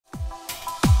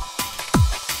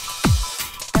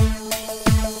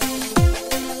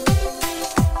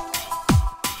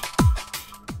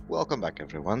back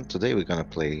everyone. Today we're gonna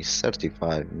play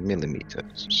 35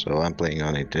 millimeters. So I'm playing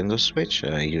on Nintendo Switch.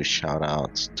 I use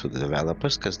shoutouts to the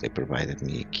developers because they provided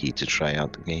me a key to try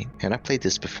out the game. And I played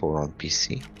this before on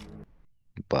PC,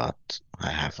 but I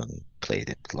haven't played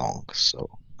it long, so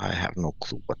I have no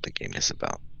clue what the game is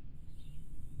about.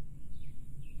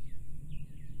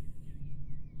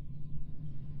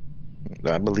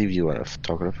 I believe you are a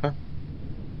photographer,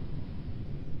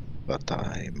 but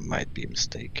I might be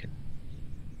mistaken.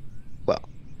 Well,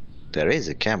 there is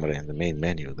a camera in the main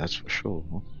menu, that's for sure.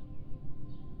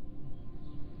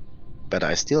 But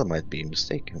I still might be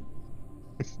mistaken.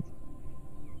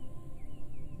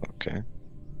 Okay.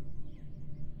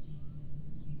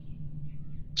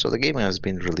 So the game has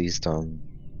been released on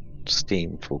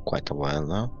Steam for quite a while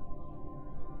now,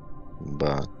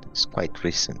 but it's quite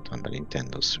recent on the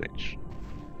Nintendo Switch.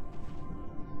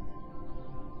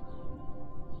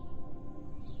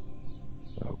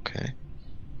 Okay.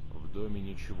 В доме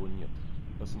ничего нет.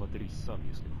 Осмотрись сам,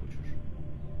 если хочешь.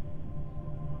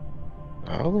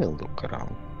 I will look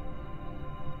around.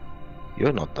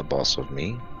 You're not the boss of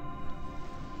me.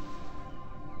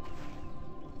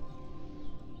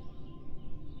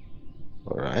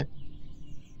 Alright.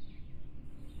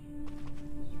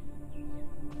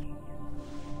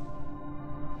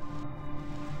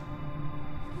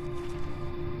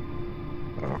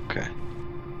 Okay.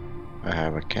 I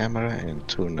have a camera and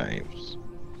 2 knives.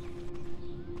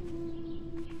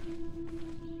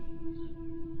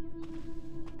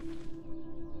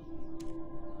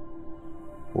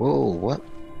 Whoa, what?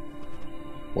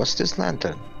 What's this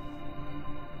lantern?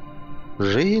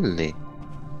 Really?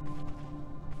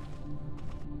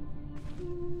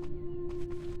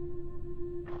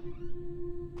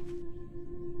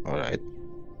 Alright.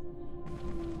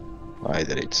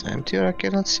 Either it's empty or I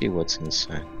cannot see what's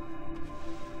inside.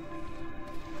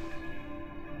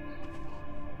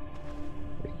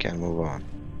 We can move on.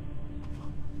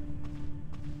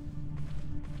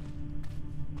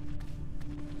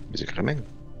 Is it coming?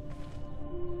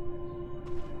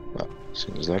 Well,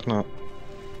 seems like not.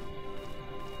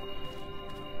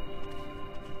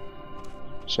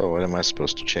 So what am I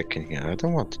supposed to check in here? I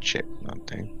don't want to check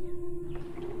nothing.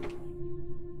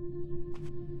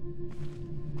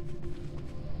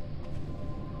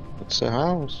 It's a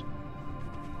house.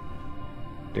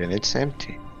 And it's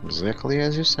empty, exactly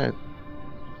as you said.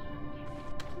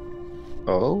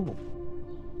 Oh,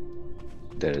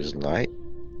 there's light.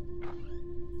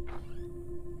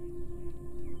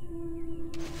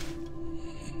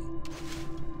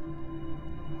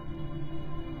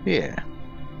 Yeah.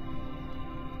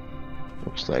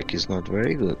 Looks like he's not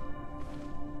very good.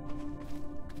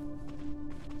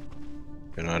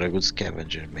 You're not a good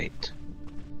scavenger, mate.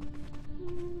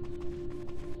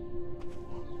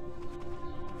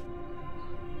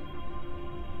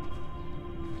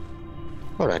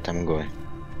 Alright, I'm going.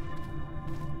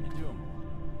 Идем.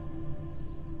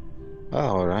 Oh,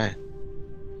 alright.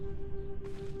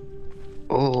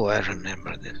 Oh, I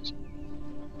remember this.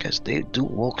 Because they do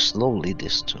walk slowly,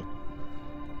 this too.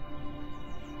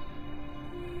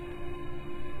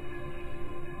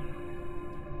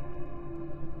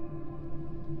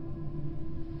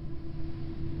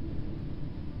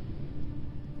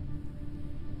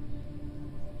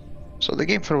 So the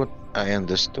game, for what I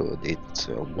understood, it's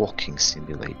a walking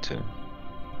simulator.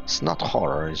 It's not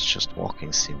horror, it's just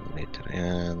walking simulator.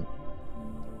 And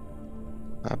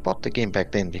I bought the game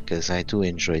back then because I do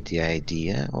enjoy the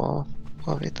idea of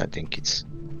it. I think it's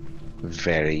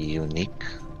very unique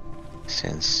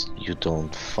since you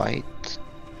don't fight.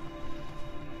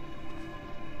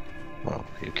 Well,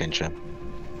 you can jump.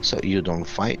 So you don't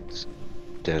fight.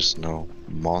 There's no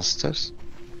monsters.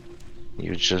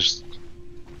 You just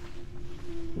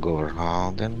go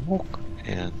around and walk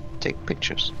and take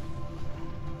pictures.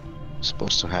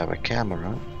 Supposed to have a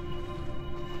camera.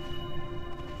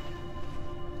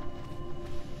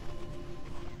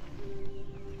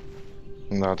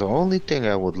 Now the only thing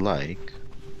I would like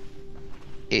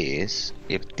is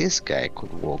if this guy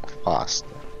could walk faster.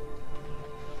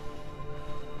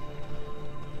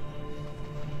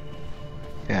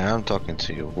 Yeah, I'm talking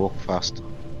to you. Walk faster.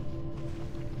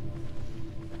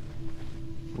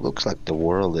 Looks like the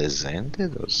world is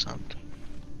ended or something.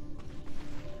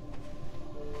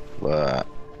 But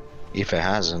if it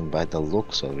hasn't, by the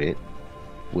looks of it,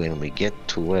 when we get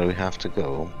to where we have to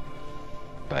go,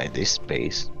 by this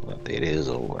space, well, it is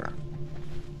over.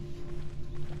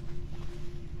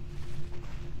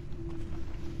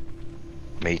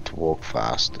 Mate, walk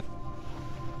faster.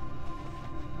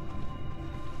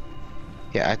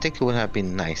 Yeah, I think it would have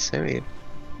been nicer if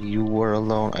you were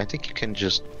alone. I think you can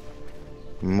just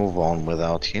move on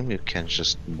without him. You can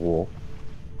just walk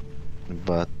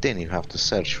but then you have to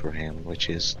search for him, which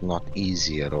is not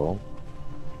easy at all.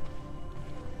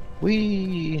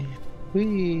 We,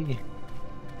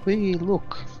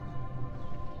 look,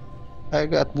 I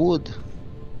got wood.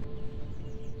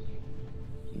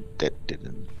 That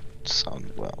didn't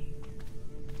sound well.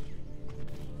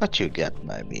 But you get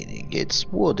my meaning. It's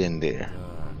wood in there.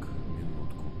 Так,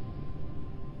 минутку.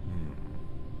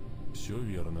 Все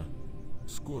верно.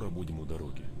 Скоро будем у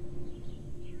дороги.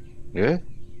 Yeah?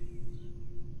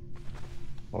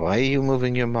 Why are you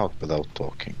moving your mouth without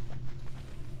talking?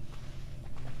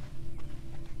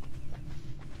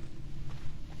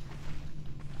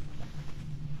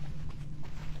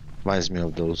 Reminds me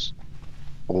of those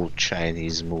old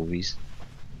Chinese movies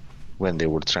when they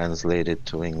were translated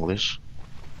to English.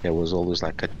 There was always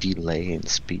like a delay in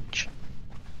speech.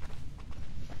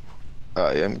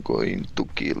 I am going to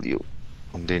kill you.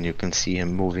 And then you can see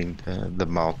him moving the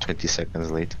mouth 20 seconds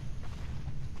later.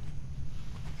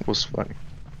 It was funny.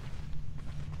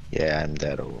 Yeah, I'm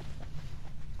that old.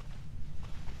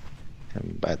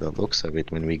 And by the looks of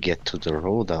it, when we get to the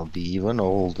road, I'll be even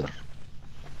older.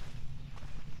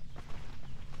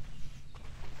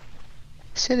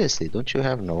 Seriously, don't you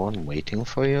have no one waiting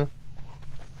for you?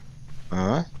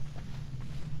 Huh?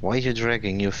 Why are you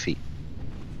dragging your feet?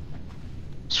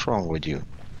 What's wrong with you?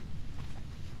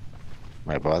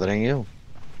 Am I bothering you?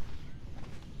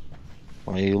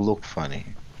 Why you look funny?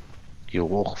 You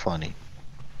walk funny.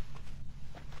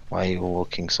 Why are you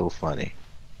walking so funny?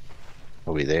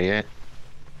 Are we there yet?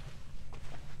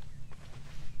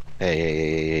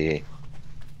 Hey.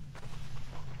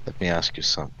 Let me ask you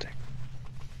something.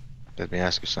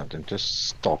 Just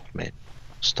stop, man.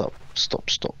 Stop.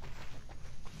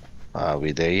 Are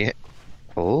we there yet?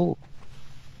 Oh,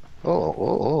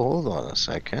 hold on a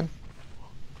second.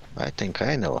 I think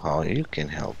I know how you can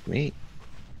help me.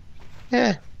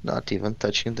 Yeah, not even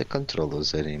touching the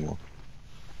controllers anymore.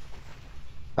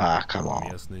 Ah, come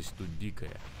on. Местность тут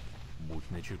дикая. Будь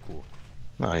начеку.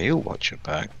 No, you watch your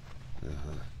back.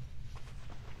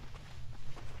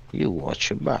 You watch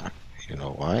your back. You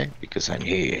know why? Because I'm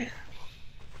here.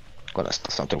 Gonna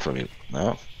steal something from you.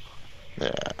 No?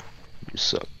 Yeah, you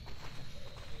suck.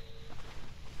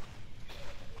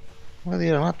 Well,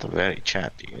 you're not very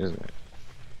chatty, isn't it?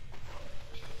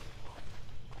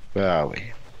 Where are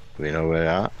we? Do we know where we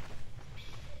are?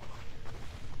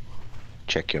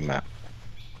 Check your map.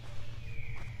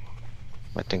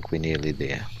 I think we're nearly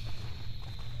there.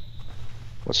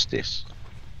 What's this?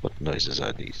 What noises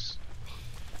are these?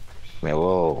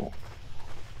 Whoa.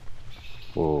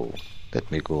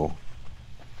 Let me go.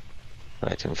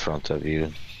 Right in front of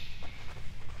you.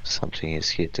 Something is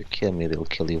here to kill me, they'll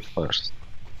kill you first.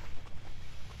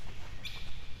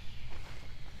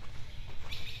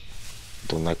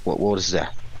 Don't like what is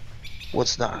that?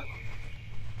 What's that?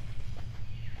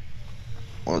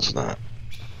 What's that?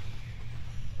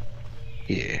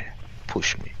 Yeah,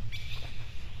 push me.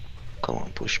 Come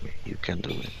on, push me. You can do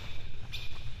it.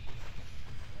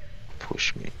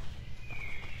 Push me.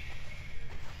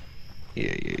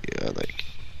 Yeah, I like it.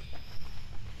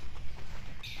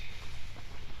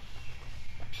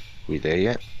 We there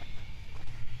yet?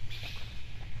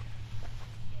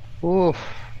 Oh,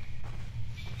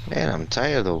 man, I'm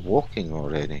tired of walking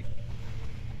already.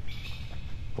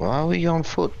 Why are we on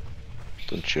foot?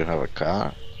 Don't you have a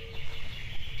car?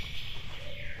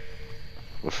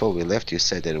 Before we left, you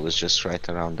said that it was just right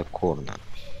around the corner.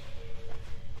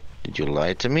 Did you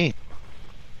lie to me?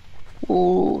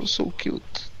 Oh, so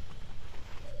cute.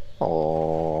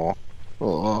 Oh,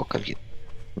 come here.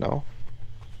 No?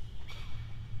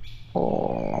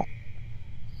 Oh,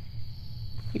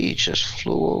 he just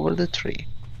flew over the tree.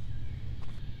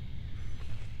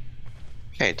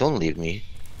 Hey, don't leave me.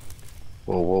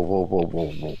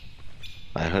 Whoa.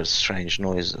 I heard strange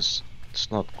noises.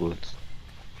 It's not good.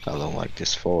 I don't like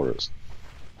this forest.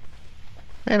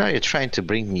 Man, are you trying to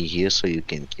bring me here so you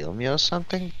can kill me or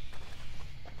something?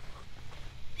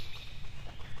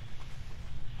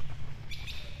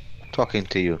 Talking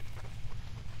to you.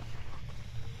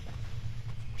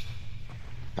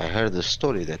 I heard a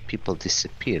story that people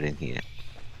disappear in here.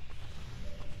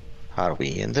 Are we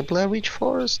in the Blair Witch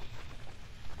Forest?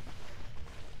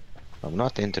 I'm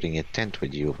not entering a tent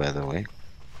with you, by the way.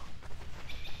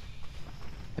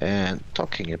 And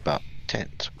talking about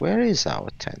tent, where is our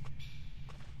tent?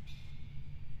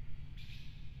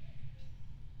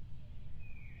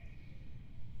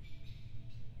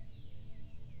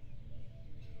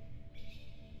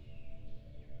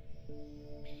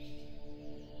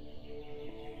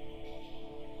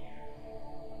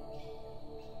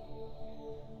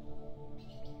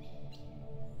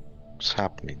 What's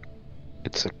happening?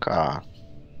 It's a car.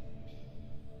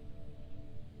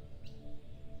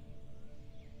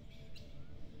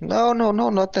 No, no,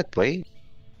 no, not that way.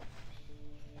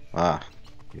 Ah,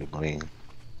 you're going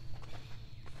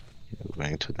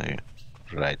to the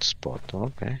right spot.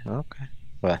 Okay, okay.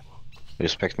 Well, you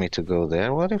expect me to go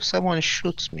there? What if someone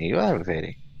shoots me? You are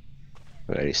very,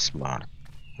 very smart.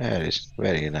 That is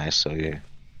very nice of you.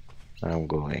 I'm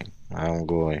going. I'm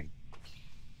going.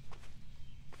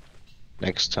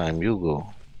 Next time you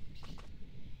go.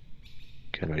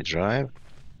 Can we drive?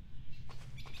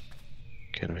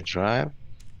 Can we drive?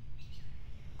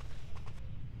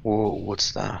 Whoa,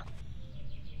 what's that?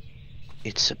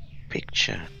 It's a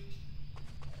picture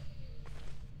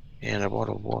in a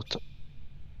bottle of water.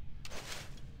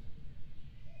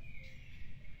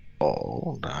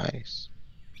 Oh, nice.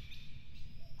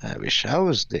 I wish I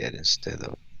was there instead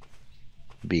of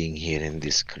being here in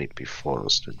this creepy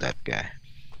forest with that guy.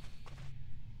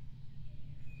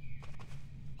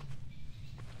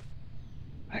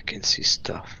 I can see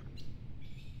stuff.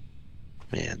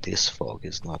 Man, this fog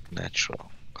is not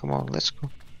natural. Come on, let's go.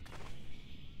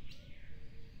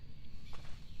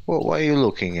 Well, why are you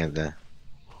looking at that?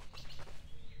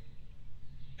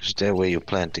 Is that where you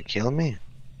plan to kill me?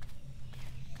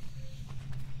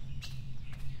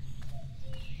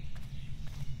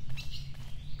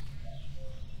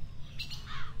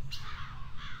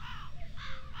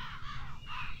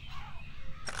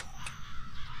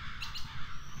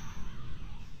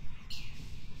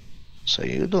 So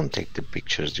you don't take the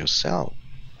pictures yourself.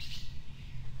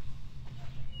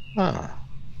 Ah.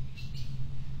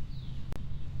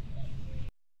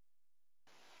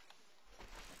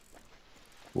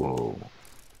 Whoa.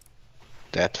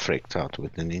 That freaked out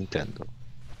with the Nintendo.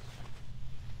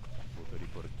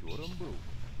 Фоторепортером был?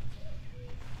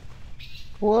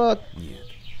 What? Нет,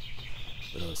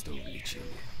 просто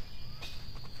увлечение.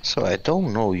 So I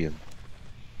don't know you.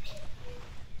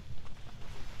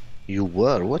 You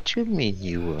were? What you mean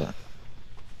you were?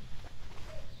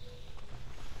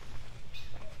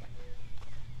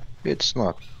 It's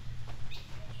not.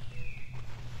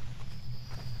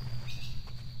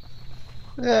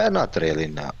 Not really,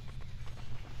 no.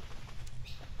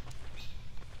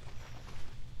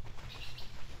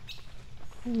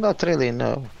 Not really,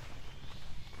 no.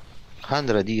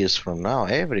 100 years from now,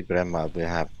 every grandma will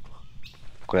have,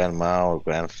 grandma or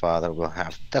grandfather will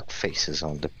have duck faces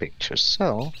on the pictures,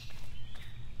 so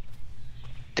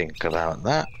think about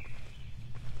that.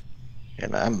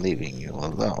 And I'm leaving you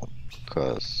alone,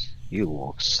 because you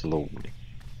walk slowly.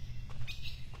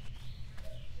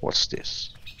 What's this?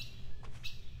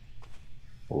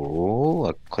 Oh,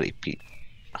 a creepy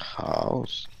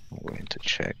house. I'm going to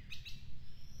check.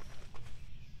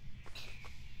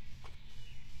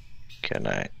 Can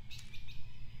I?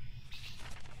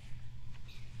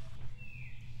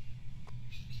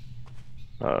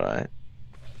 Alright.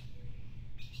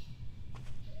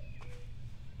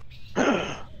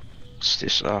 What's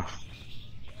this? Oh.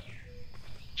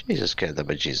 Jesus, get the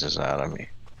bejesus out of me.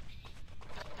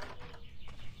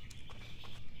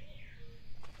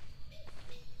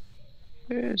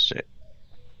 Where is it?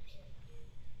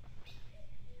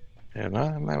 And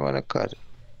I might want to cut it.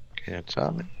 Can you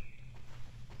tell me?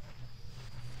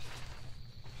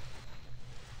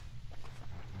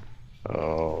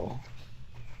 Oh.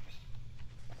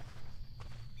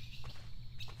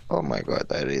 Oh my god,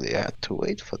 I really had to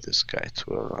wait for this guy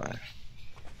to arrive.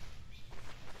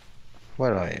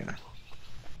 Where are you?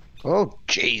 Oh,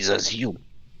 Jesus, you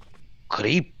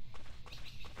creep.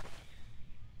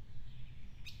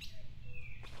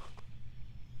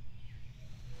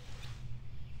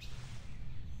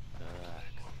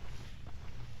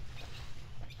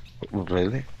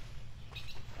 Really?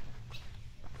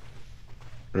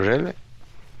 Really?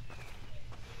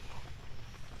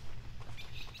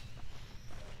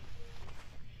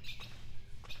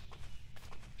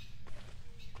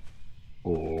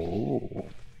 Oh.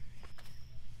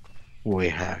 We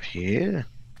have here.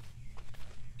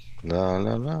 La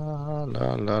la la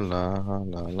la la la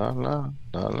la la la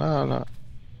la la la.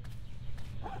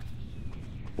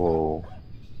 Whoa.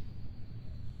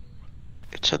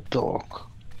 It's a dog.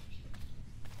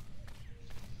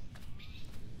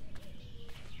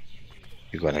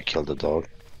 You gonna kill the dog?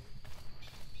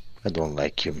 I don't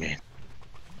like you, man.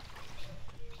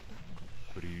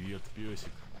 Привет, песик.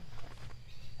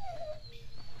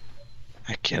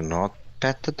 I cannot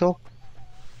pet the dog.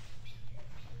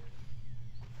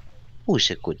 Who's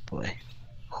a good boy?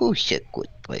 Who's a good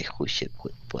boy? Who's a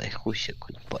good boy? Who's a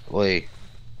good boy? Oi,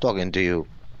 talking to you.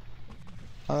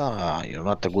 Ah, you're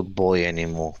not a good boy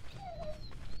anymore.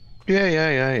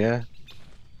 Yeah.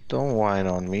 Don't whine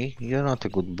on me. You're not a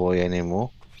good boy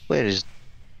anymore. Where is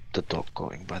the dog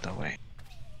going, by the way?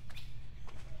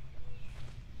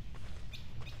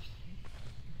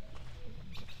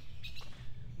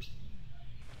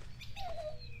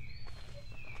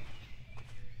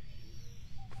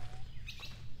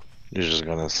 You're just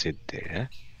gonna sit there.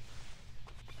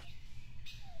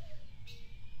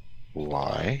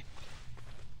 Why?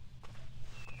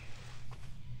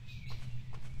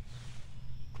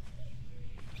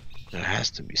 There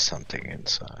has to be something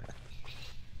inside.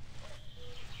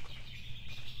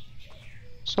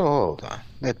 So hold on.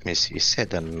 Let me see.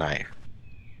 Set a knife.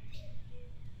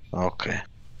 Okay.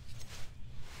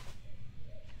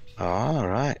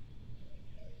 Alright.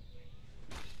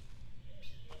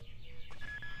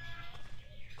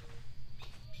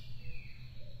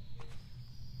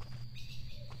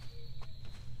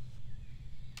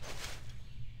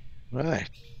 Right.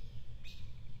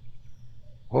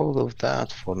 All of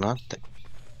that for nothing.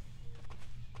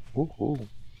 Woohoo.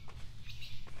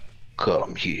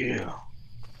 Come here.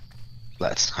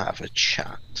 Let's have a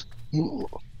chat. Ooh.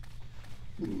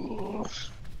 Ooh.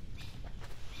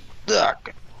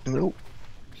 Duck. No.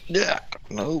 Duck.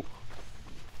 No.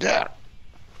 Duck.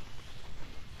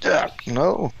 Duck.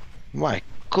 No. My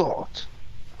God.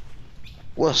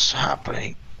 What's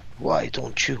happening? Why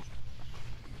don't you?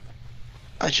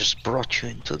 I just brought you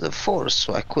into the forest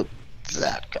so I could.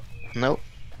 Duck. No.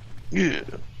 Yeah.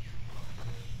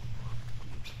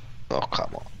 Oh,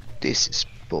 come on. This is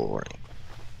boring.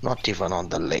 Not even on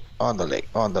the lake, on the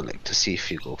lake to see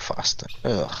if you go faster.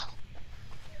 Ugh.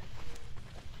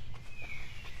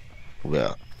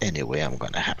 Well, anyway, I'm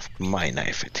gonna have my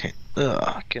knife at him. Ugh,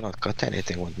 I cannot cut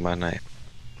anything with my knife.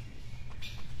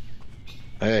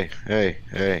 Hey, hey,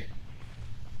 hey.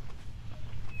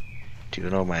 Do you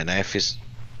know my knife is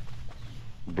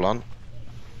blunt?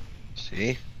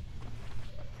 See?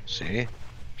 See?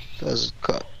 Doesn't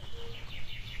cut.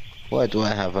 Why do I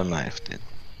have a knife then?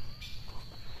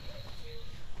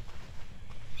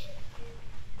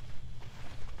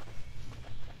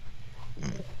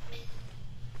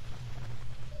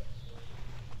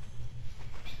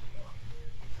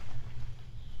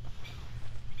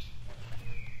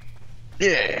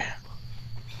 Yeah.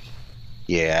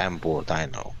 Yeah, I'm bored, I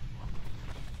know.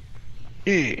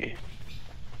 Yeah.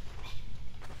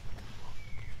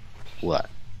 What?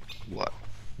 What?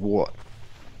 What?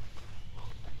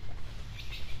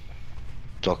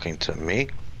 Talking to me?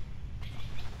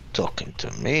 Talking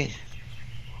to me?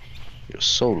 You're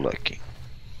so lucky.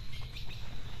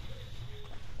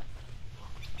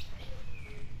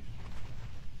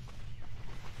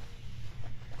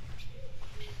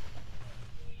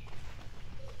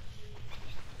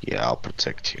 Yeah, I'll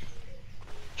protect you.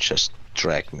 Just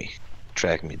drag me.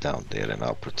 Drag me down there and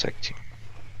I'll protect you.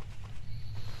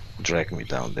 Drag me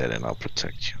down there and I'll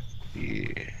protect you.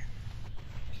 Yeah.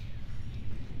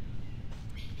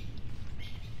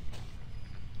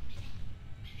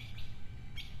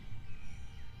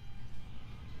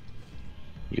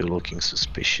 You're looking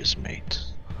suspicious, mate.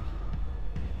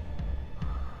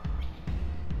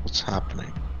 What's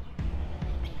happening?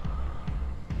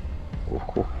 Oh,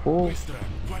 ho, ho. Быстро,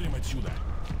 валим отсюда.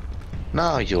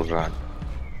 Now you run.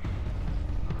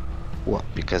 What,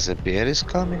 because a bear is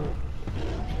coming?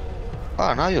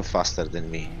 Oh, now you're faster than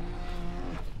me.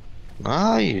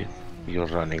 Now you're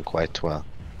running quite well.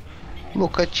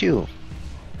 Look at you.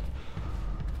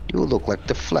 You look like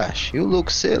the Flash. You look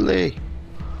silly.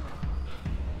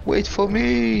 Wait for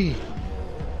me.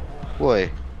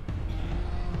 Wait.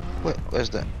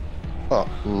 Where's that? Oh,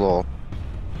 lol.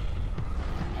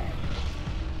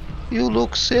 You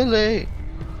look silly.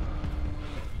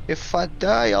 If I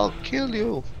die, I'll kill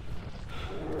you.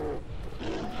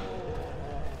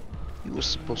 You were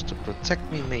supposed to protect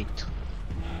me, mate.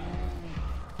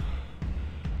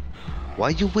 Why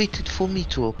you waited for me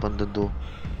to open the door?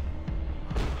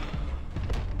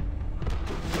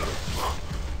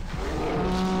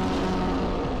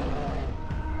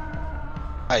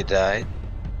 I died.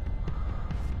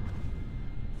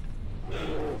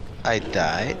 I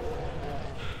died.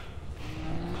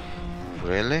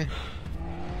 Really?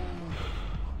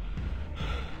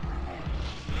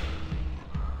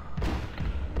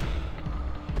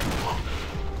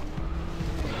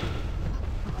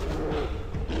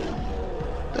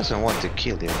 Doesn't want to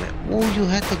kill you, man. Oh, you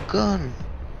had the gun.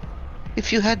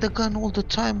 If you had the gun all the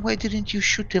time, why didn't you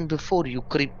shoot him before, you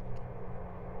creep?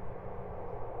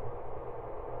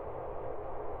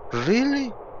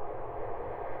 Really?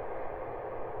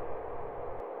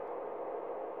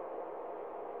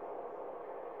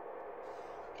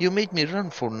 You made me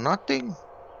run for nothing?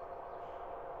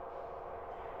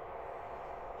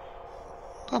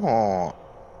 Come on.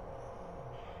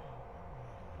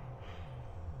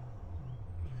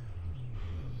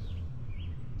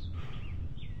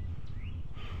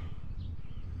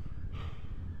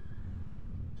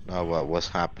 Now what's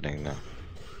happening now?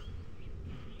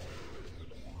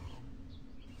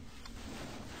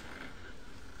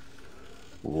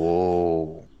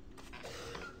 Whoa.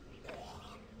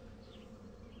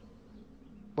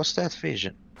 What's that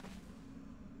vision?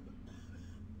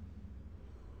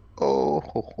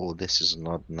 Oh, this is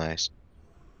not nice.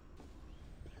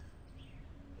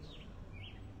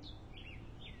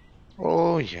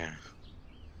 Oh, yeah.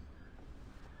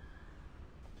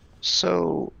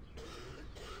 So,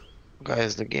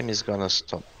 guys, the game is gonna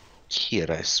stop here,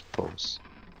 I suppose.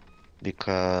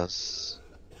 Because,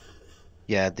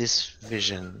 yeah, this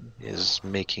vision is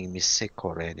making me sick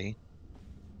already.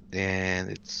 And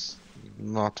it's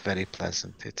not very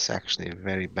pleasant. It's actually a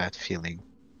very bad feeling.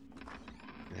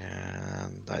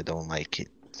 And I don't like it.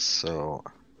 So,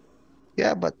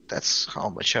 yeah, but that's how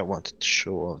much I wanted to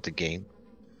show of the game.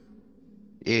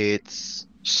 It's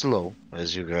slow,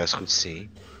 as you guys could see.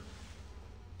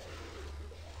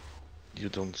 You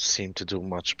don't seem to do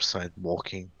much beside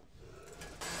walking.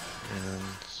 And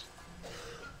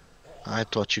I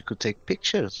thought you could take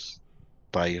pictures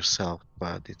by yourself,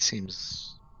 but it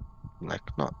seems like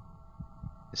not.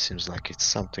 It seems like it's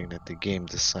something that the game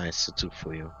decides to do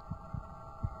for you.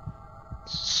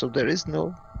 So there is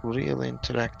no real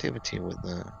interactivity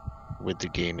with the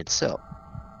game itself.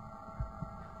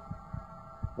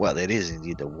 Well, it is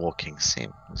indeed a walking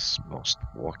sim. As most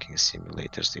walking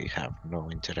simulators, they have no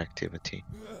interactivity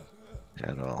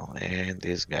at all. And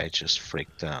this guy just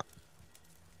freaked out.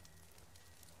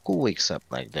 Who wakes up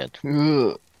like that?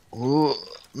 No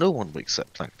one wakes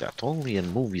up like that. Only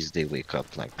in movies they wake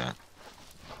up like that.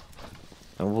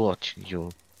 And what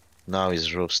you now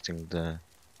is roasting the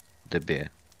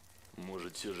bear.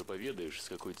 Может, все же поведаешь, с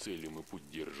какой целью мы путь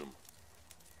держим?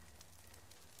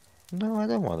 No, I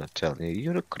don't want to tell you.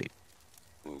 You're a creep.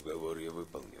 Уговор я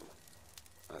выполнил.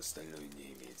 Остальное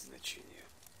не имеет значения.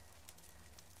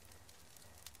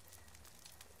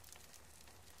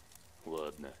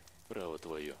 Ладно, право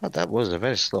твое. Well, that was a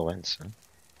very slow answer.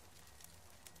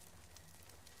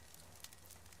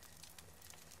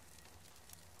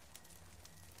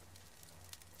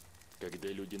 Когда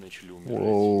люди начали умирать,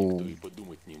 Whoa. никто и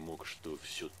подумать не мог, что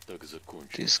все так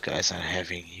закончится. These guys are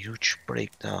having huge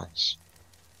breakdowns.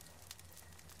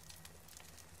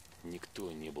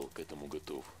 Никто не был к этому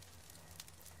готов.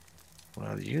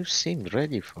 Well, you seemed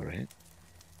ready for it.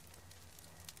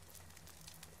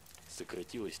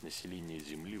 Сократилось население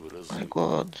Земли в разы. My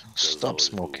God, stop Казалось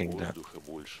бы, smoking that. воздуха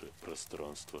больше,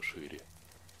 пространство шире.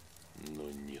 Но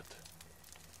нет.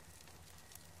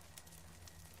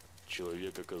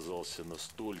 Человек оказался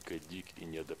настолько дик и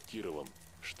неадаптирован,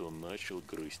 что начал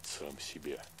грызть сам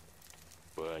себя.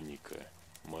 Паника,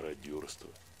 мародерство,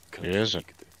 Yes.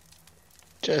 конфликты.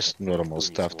 Just normal Никто не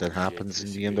stuff смог that взять happens на in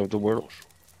the себя end of the эту world. ношу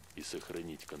и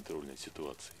сохранить контроль над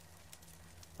ситуацией.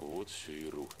 Вот все и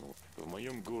рухнуло. В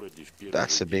моем городе в первый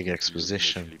That's a же big день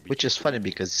exposition, люди начали бить which is funny друг друга,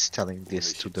 because it's telling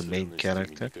this to выносить the main ценности,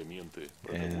 character, медикаменты,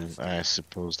 and продовольствие. I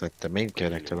suppose that the main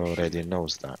character already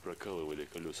knows that. Прокалывали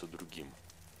колеса другим,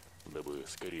 дабы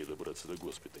скорее добраться до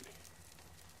госпиталей.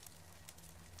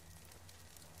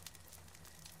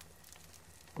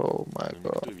 Oh my Но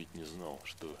никто God. ведь не знал,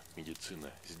 что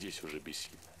медицина здесь уже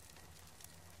бессильна.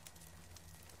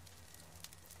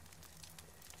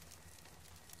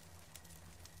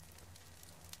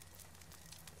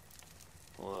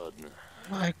 Ладно.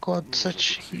 My God, нужно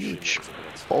such тут с вещами huge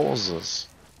разобраться. pauses.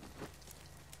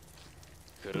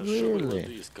 Хорошо бы Really?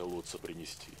 воды из колодца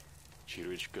принести.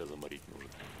 Червячка заморить нужно.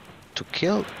 To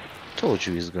kill? Told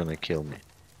you he's gonna kill me.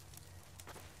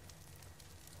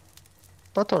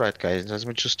 But alright guys, I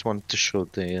just want to show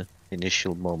the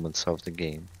initial moments of the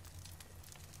game.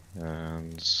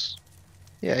 And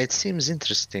yeah, it seems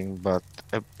interesting but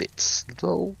a bit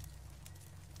slow.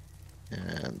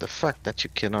 And the fact that you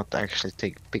cannot actually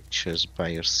take pictures by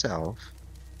yourself,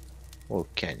 or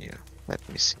can you? Let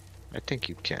me see. I think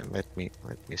you can. Let me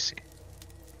see.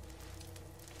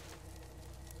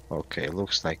 Okay,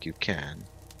 looks like you can.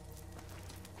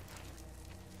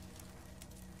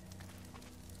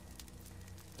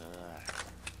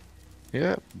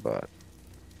 Yeah, but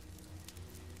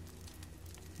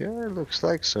yeah, it looks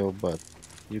like so, but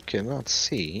you cannot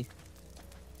see.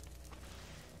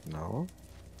 No.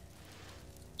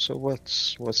 So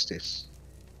what's this?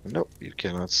 Nope, you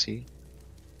cannot see.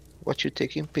 What you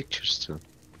taking pictures to?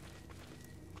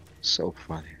 So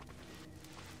funny.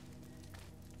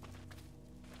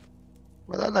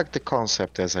 Well, I like the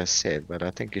concept as I said, but I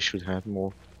think it should have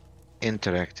more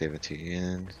interactivity,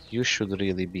 and you should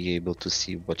really be able to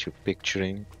see what you're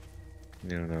picturing.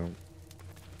 You know,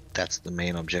 that's the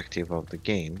main objective of the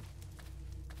game.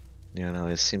 You know,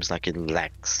 it seems like it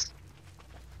lacks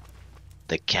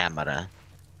the camera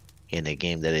in a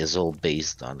game that is all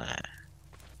based on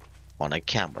a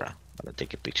camera. gonna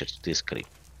take a picture to this clip.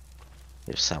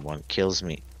 If someone kills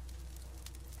me,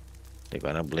 they're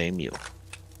gonna blame you.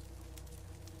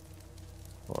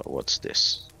 What's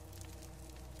this?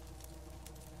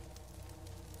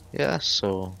 Yeah,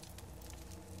 so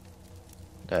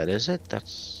that is it.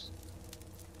 That's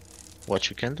what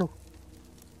you can do.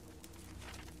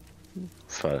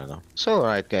 Fair enough. So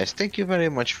alright guys, thank you very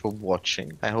much for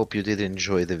watching. I hope you did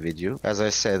enjoy the video. As I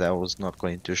said, I was not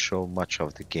going to show much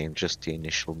of the game, just the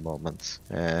initial moments.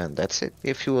 And that's it.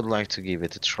 If you would like to give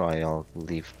it a try, I'll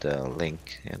leave the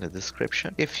link in the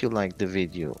description. If you liked the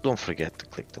video, don't forget to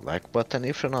click the like button.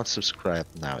 If you're not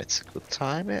subscribed, now it's a good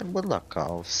time, and good luck.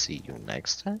 I'll see you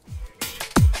next time.